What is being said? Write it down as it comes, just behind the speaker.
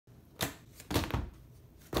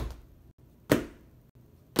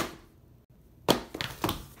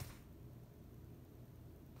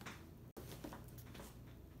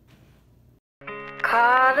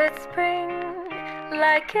Call it spring,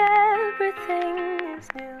 like everything is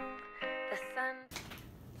new. The sun.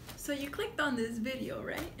 So you clicked on this video,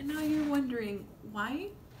 right? And now you're wondering, why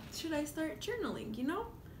should I start journaling? You know,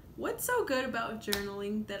 what's so good about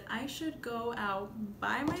journaling that I should go out,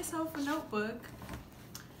 buy myself a notebook,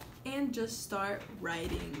 and just start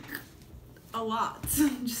writing a lot.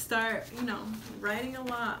 Just start, writing a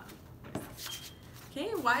lot.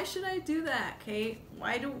 Okay, why should I do that? Okay,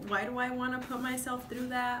 why do I want to put myself through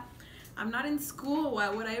that? I'm not in school. Why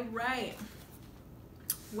would I write?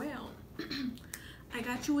 Well, I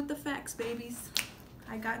got you with the facts, babies.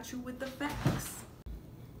 I got you with the facts.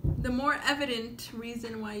 The more evident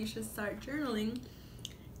reason why you should start journaling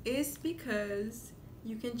is because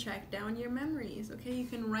you can track down your memories. Okay, you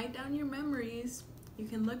can write down your memories. You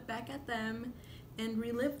can look back at them and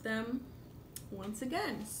relive them once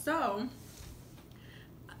again. So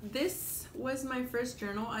this was my first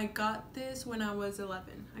journal. I got this when I was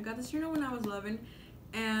 11. I got this journal when I was 11,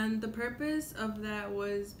 and the purpose of that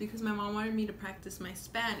was because my mom wanted me to practice my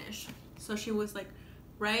Spanish. So she was like,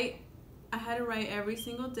 I had to write every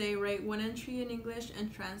single day, write one entry in English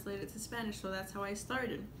and translate it to Spanish. So that's how I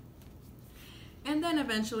started. And then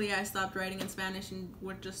eventually I stopped writing in Spanish and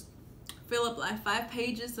would just fill up like 5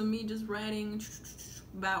 pages of me just writing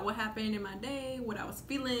about what happened in my day, what I was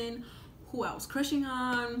feeling, who I was crushing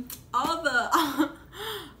on. All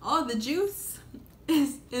the juice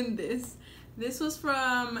is in this. This was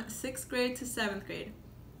from 6th grade to 7th grade.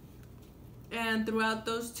 And throughout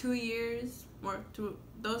those 2 years,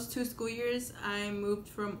 those 2 school years, I moved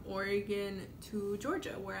from Oregon to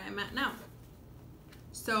Georgia, where I'm at now.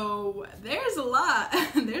 So there's a lot.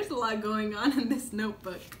 There's a lot going on in this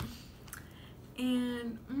notebook.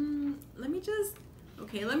 And let me just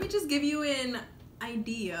give you an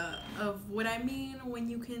idea of what I mean when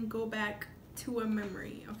you can go back to a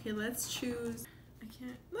memory. Okay, let's choose. I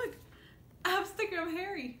can't look. I have a sticker of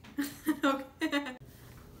Harry. Okay.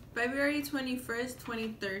 February 21st,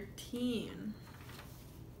 2013.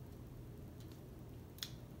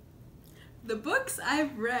 The books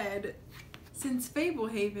I've read since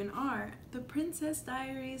Fablehaven are The Princess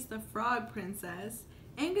Diaries, The Frog Princess,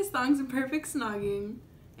 Angus Thongs and Perfect Snogging,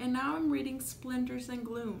 and now I'm reading Splendors and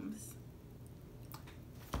Glooms.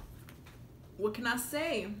 What can I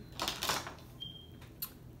say?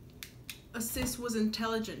 Sis was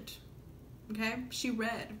intelligent. Okay? She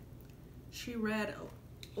read.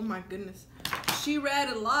 Oh my goodness. She read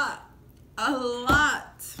a lot. A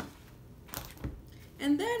lot.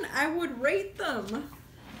 And then I would rate them.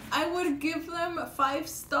 I would give them 5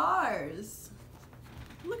 stars.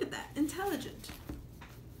 Look at that. Intelligent.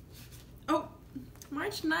 Oh,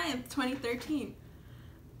 March 9th, 2013.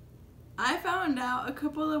 I found out a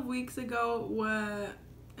couple of weeks ago what,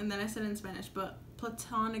 and then I said in Spanish, but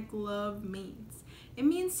platonic love means. It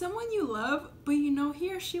means someone you love, but you know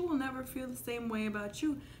he or she will never feel the same way about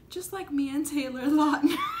you, just like me and Taylor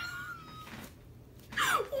Lautner.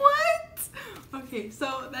 What? Okay,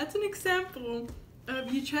 so that's an example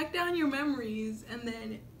of you track down your memories and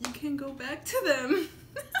then you can go back to them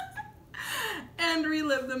and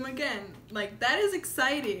relive them again. Like, that is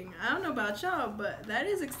exciting. I don't know about y'all, but that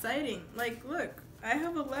is exciting. Like, look, I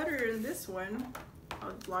have a letter in this one.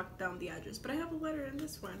 I'll block down the address, but I have a letter in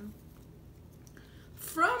this one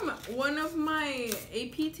from one of my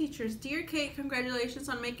AP teachers. Dear Kate, congratulations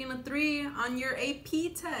on making a 3 on your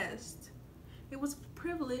AP test. It was a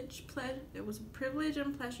privilege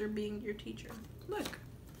and pleasure being your teacher. Look,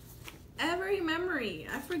 every memory.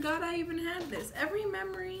 I forgot I even had this. Every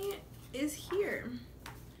memory is here.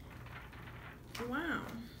 Wow.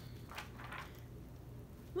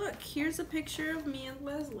 Look, here's a picture of me and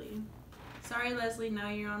Leslie. Sorry, Leslie, now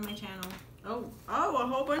you're on my channel. Oh, a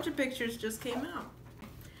whole bunch of pictures just came out.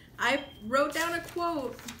 I wrote down a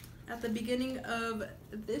quote at the beginning of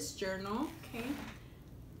this journal, okay?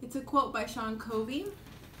 It's a quote by Sean Covey,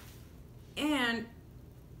 and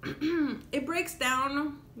it breaks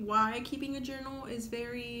down why keeping a journal is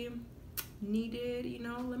very needed, you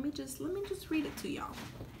know. Let me just read it to y'all.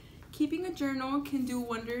 Keeping a journal can do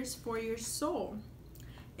wonders for your soul.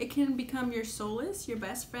 It can become your solace, your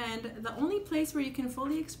best friend, the only place where you can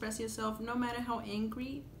fully express yourself no matter how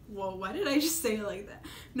angry. Whoa, why did I just say it like that?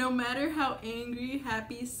 No matter how angry,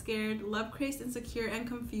 happy, scared, love-crazed, insecure, and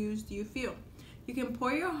confused you feel. You can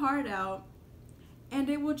pour your heart out and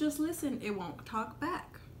it will just listen. It won't talk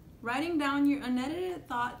back. Writing down your unedited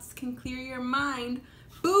thoughts can clear your mind,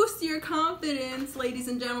 boost your confidence, ladies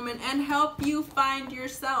and gentlemen, and help you find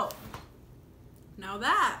yourself. Now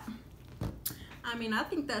that, I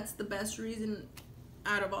think that's the best reason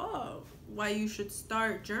out of all why you should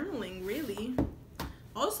start journaling, really.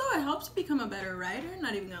 Also, it helps you become a better writer,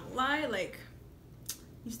 not even gonna lie. Like,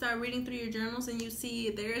 you start reading through your journals and you see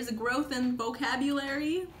there is a growth in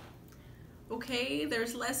vocabulary. Okay,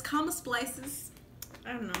 there's less comma splices.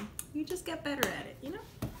 I don't know. You just get better at it, you know?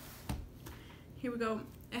 Here we go.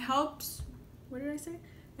 It helps, what did I say?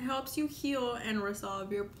 It helps you heal and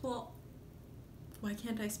resolve your Why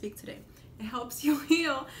can't I speak today? It helps you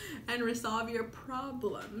heal and resolve your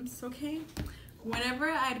problems, okay? Whenever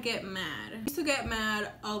I'd get mad, I used to get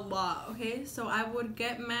mad a lot, okay? So I would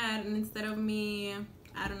get mad, and instead of me,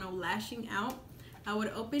 I don't know, lashing out, I would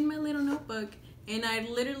open my little notebook and I'd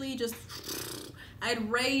literally just, I'd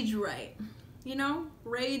rage write, you know?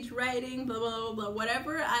 Rage writing, blah, blah, blah, blah.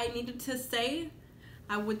 Whatever I needed to say,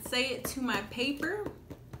 I would say it to my paper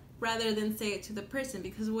rather than say it to the person.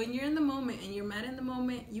 Because when you're in the moment and you're mad in the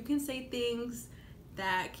moment, you can say things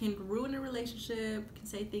that can ruin a relationship, can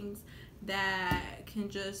say things that can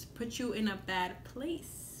just put you in a bad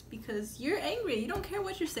place because you're angry. You don't care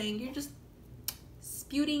what you're saying. You're just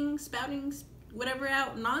spouting whatever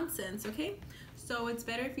out nonsense, okay? So it's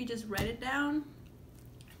better if you just write it down.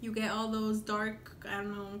 You get all those dark, I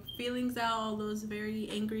don't know, feelings out, all those very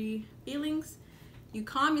angry feelings. You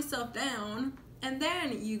calm yourself down, and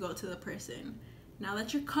then you go to the person. Now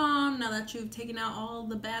that you're calm, now that you've taken out all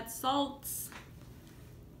the bad salts,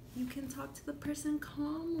 you can talk to the person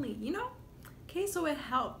calmly, you know? Okay, so it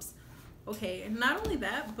helps. Okay, not only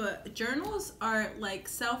that, but journals are like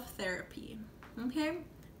self-therapy, okay?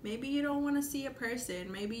 Maybe you don't want to see a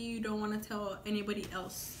person. Maybe you don't want to tell anybody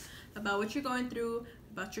else about what you're going through,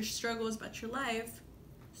 about your struggles, about your life.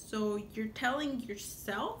 So you're telling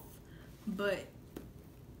yourself, but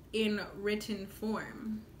in written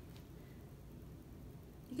form.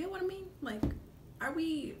 You get what I mean? Like, are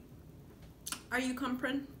you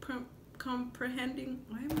comprehending?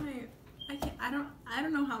 Why am I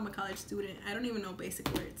don't know how I'm a college student. I don't even know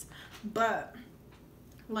basic words. But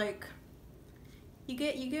like, you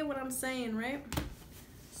get what I'm saying, right?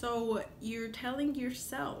 So you're telling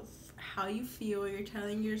yourself how you feel, you're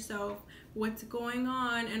telling yourself what's going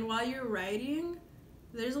on, and while you're writing,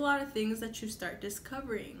 there's a lot of things that you start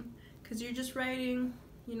discovering because you're just writing,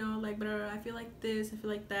 you know, like, but I feel like this, I feel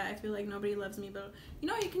like that, I feel like nobody loves me, but you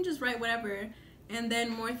know, you can just write whatever, and then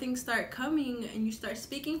more things start coming and you start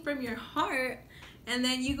speaking from your heart, and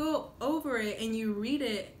then you go over it and you read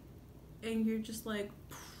it and you're just like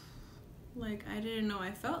I didn't know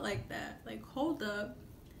I felt like that. Like, hold up,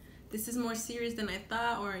 this is more serious than I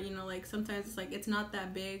thought. Or, you know, like, sometimes it's like it's not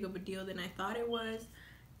that big of a deal than I thought it was.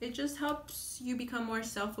 It just helps you become more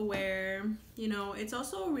self-aware. You know, it's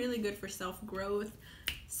also really good for self-growth,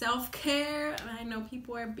 self-care. I know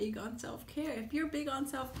people are big on self-care. If you're big on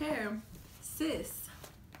self-care, sis,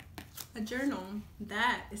 a journal,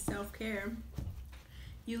 that is self-care.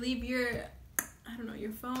 You leave your, I don't know,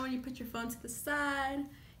 your phone, you put your phone to the side,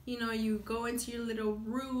 you know, you go into your little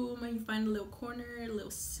room and you find a little corner, a little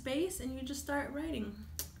space, and you just start writing,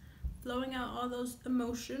 flowing out all those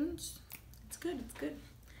emotions. It's good, it's good.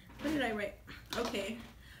 What did I write? Okay,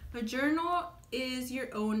 a journal is your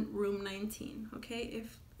own room 19, okay?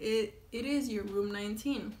 If it is your room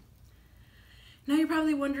 19. Now you're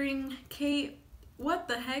probably wondering, Kate, what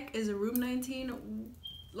the heck is a room 19?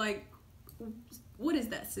 Like, what is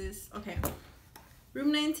that, sis? Okay,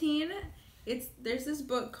 room 19, there's this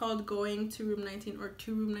book called Going to Room 19 or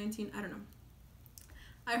To Room 19, I don't know.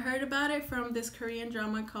 I heard about it from this Korean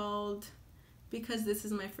drama called Because This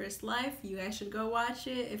Is My First Life. You guys should go watch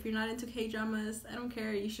it. If you're not into K-dramas, I don't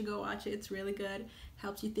care, you should go watch it. It's really good.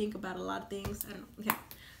 Helps you think about a lot of things. I don't know. Okay.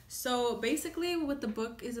 So basically what the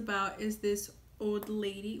book is about is this old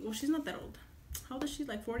lady. Well, she's not that old. How old is she?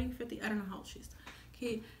 Like 40, 50? I don't know how old she is.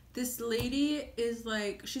 Okay. This lady is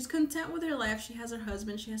like, she's content with her life. She has her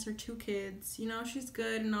husband. She has her 2 kids. You know, she's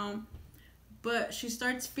good and all. But she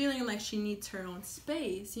starts feeling like she needs her own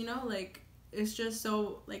space. You know, like, it's just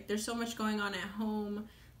so, like, there's so much going on at home.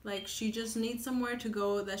 Like, she just needs somewhere to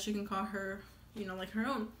go that she can call her, you know, like her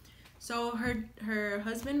own. So her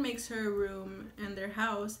husband makes her a room in their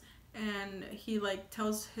house. And he, like,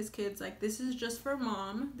 tells his kids, like, this is just for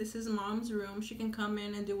mom. This is mom's room. She can come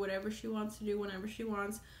in and do whatever she wants to do whenever she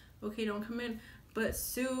wants. Okay, don't come in. But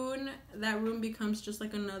soon that room becomes just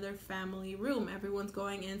like another family room. Everyone's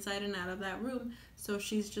going inside and out of that room. So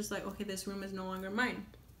she's just like, okay, this room is no longer mine.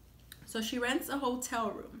 So she rents a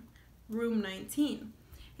hotel room, room 19.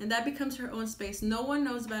 And that becomes her own space. No one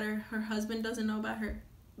knows about her. Her husband doesn't know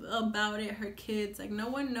about it. Her kids, like, no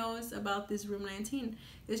one knows about this room 19.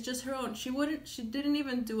 It's just her own. She didn't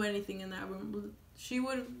even do anything in that room. She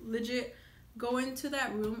would legit go into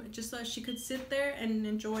that room just so she could sit there and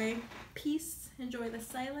enjoy peace, enjoy the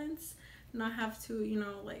silence, not have to,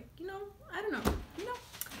 I don't know,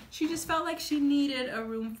 she just felt like she needed a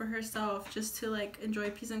room for herself just to like enjoy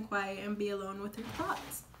peace and quiet and be alone with her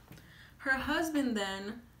thoughts. Her husband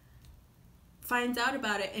then finds out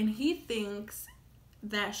about it, and he thinks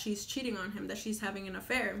that she's cheating on him, that she's having an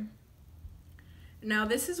affair. Now,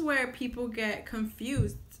 this is where people get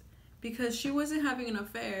confused, because she wasn't having an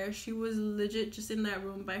affair. She was legit just in that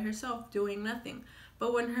room by herself doing nothing.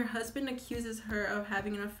 But when her husband accuses her of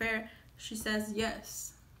having an affair, she says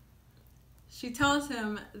yes. She tells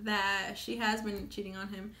him that she has been cheating on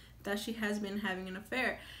him, that she has been having an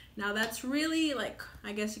affair. Now, that's really, like,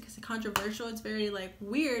 I guess you could say controversial. It's very, like,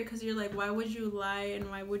 weird, because you're like, why would you lie, and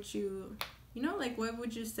why would you, why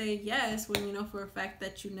would you say yes when you know for a fact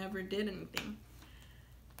that you never did anything?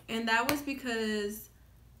 And that was because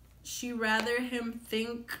she rather him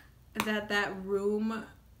think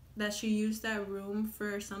that she used that room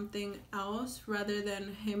for something else, rather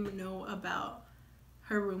than him know about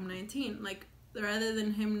her room 19. Like, rather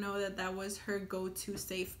than him know that was her go-to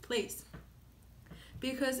safe place.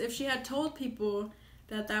 Because if she had told people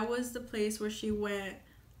that was the place where she went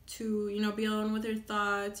to, be alone with her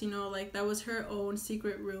thoughts, like that was her own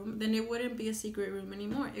secret room, then it wouldn't be a secret room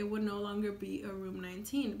anymore. It would no longer be a room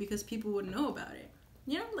 19, because people would know about it.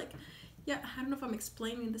 Yeah, I don't know if I'm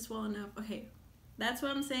explaining this well enough. Okay, that's what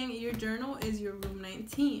I'm saying. Your journal is your room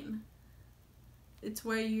 19. It's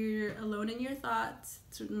where you're alone in your thoughts.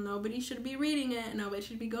 So nobody should be reading it. Nobody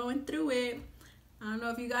should be going through it. I don't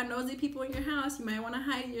know if you got nosy people in your house. You might want to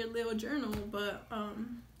hide your little journal. But,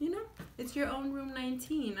 it's your own room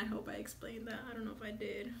 19. I hope I explained that. I don't know if I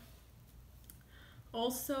did.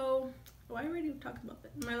 Also, I already talked about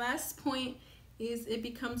that. My last point is it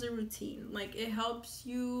becomes a routine. Like, it helps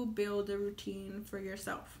you build a routine for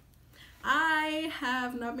yourself. I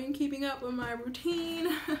have not been keeping up with my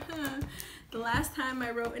routine. The last time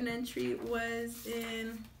I wrote an entry was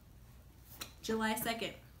in July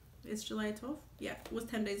 2nd. It's July 12th? Yeah, it was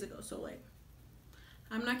 10 days ago. So,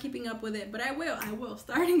 I'm not keeping up with it, but I will.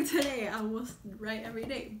 Starting today, I will write every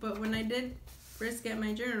day. But when I did first get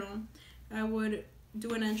my journal, I would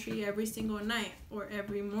do an entry every single night or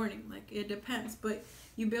every morning. Like, it depends. But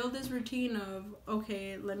you build this routine of,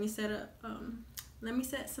 okay, let me set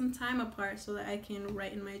some time apart so that I can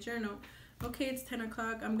write in my journal. Okay, it's 10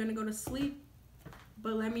 o'clock. I'm going to go to sleep,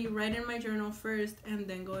 but let me write in my journal first and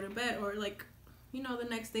then go to bed. Or, the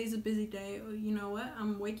next day's a busy day. Or, you know what?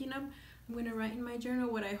 I'm waking up. I'm going to write in my journal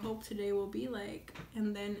what I hope today will be like.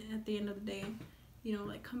 And then at the end of the day,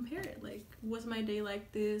 compare it. Like, was my day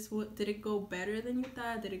like this? Did it go better than you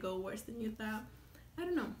thought? Did it go worse than you thought? I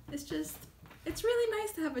don't know. It's really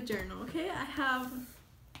nice to have a journal, okay? I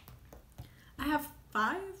have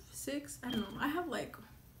 5, 6, I don't know. I have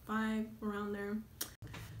 5 around there.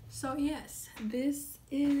 So yes, this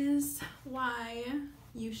is why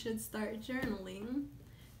you should start journaling.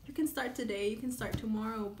 You can start today, you can start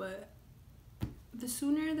tomorrow, but the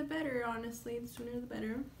sooner the better, honestly. The sooner the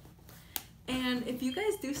better. And if you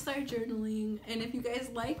guys do start journaling, and if you guys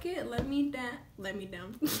like it, let me down.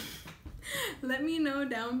 Let me know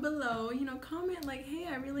down below. Comment hey,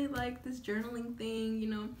 I really like this journaling thing,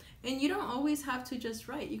 And you don't always have to just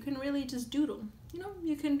write. You can really just doodle.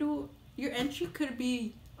 You can do, your entry could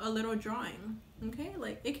be a little drawing, okay?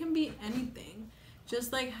 It can be anything.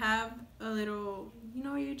 Just have a little,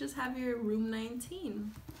 you just have your room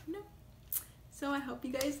 19, So I hope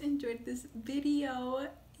you guys enjoyed this video,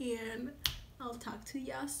 and I'll talk to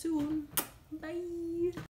y'all soon.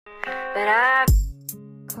 Bye. But